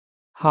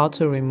how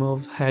to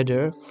remove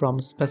header from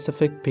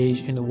specific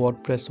page in a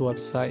WordPress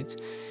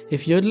website.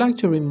 If you'd like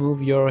to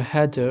remove your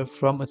header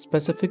from a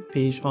specific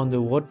page on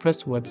the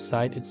WordPress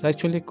website, it's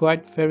actually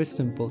quite very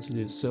simple to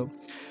do so.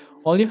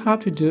 All you have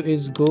to do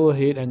is go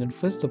ahead and then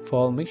first of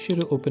all make sure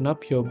to open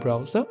up your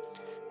browser,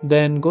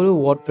 then go to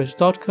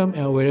wordpress.com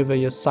and wherever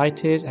your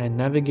site is and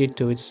navigate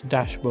to its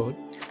dashboard.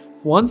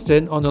 Once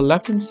then, on the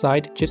left hand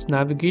side, just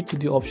navigate to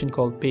the option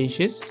called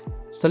pages.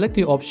 Select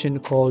the option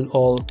called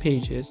all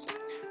pages.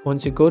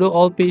 Once you go to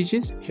all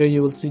pages, here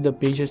you will see the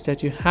pages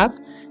that you have,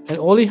 and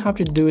all you have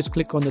to do is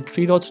click on the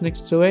three dots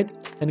next to it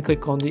and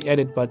click on the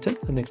edit button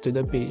next to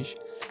the page.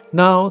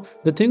 Now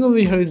the thing over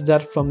here is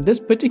that from this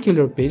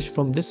particular page,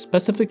 from this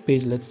specific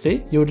page, let's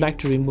say you would like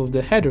to remove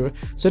the header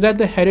so that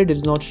the header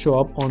does not show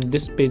up on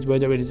this page,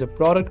 whether it is a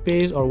product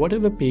page or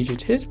whatever page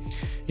it is.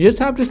 You just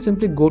have to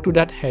simply go to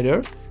that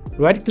header,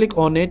 right click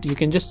on it. You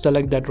can just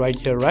select that right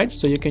here, right?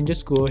 So you can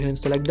just go ahead and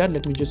select that.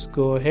 Let me just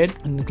go ahead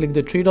and click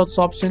the three dots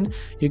option.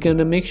 You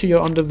can make sure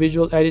you're on the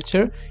visual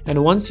editor,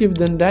 and once you've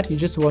done that, you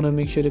just want to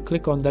make sure to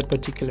click on that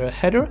particular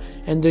header,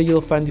 and there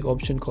you'll find the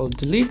option called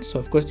delete. So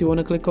of course you want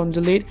to click on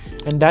delete,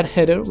 and that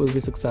header will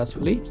be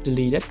successfully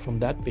deleted from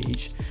that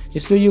page.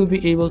 So you'll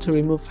be able to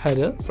remove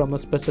header from a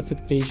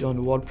specific page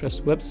on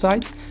WordPress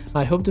website.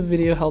 I hope the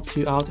video helped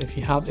you out. If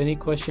you have any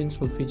questions,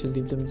 feel free to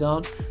leave them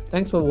down.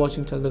 Thanks for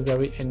watching till the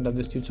very end of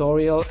this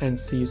tutorial, and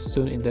see you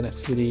soon in the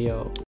next video.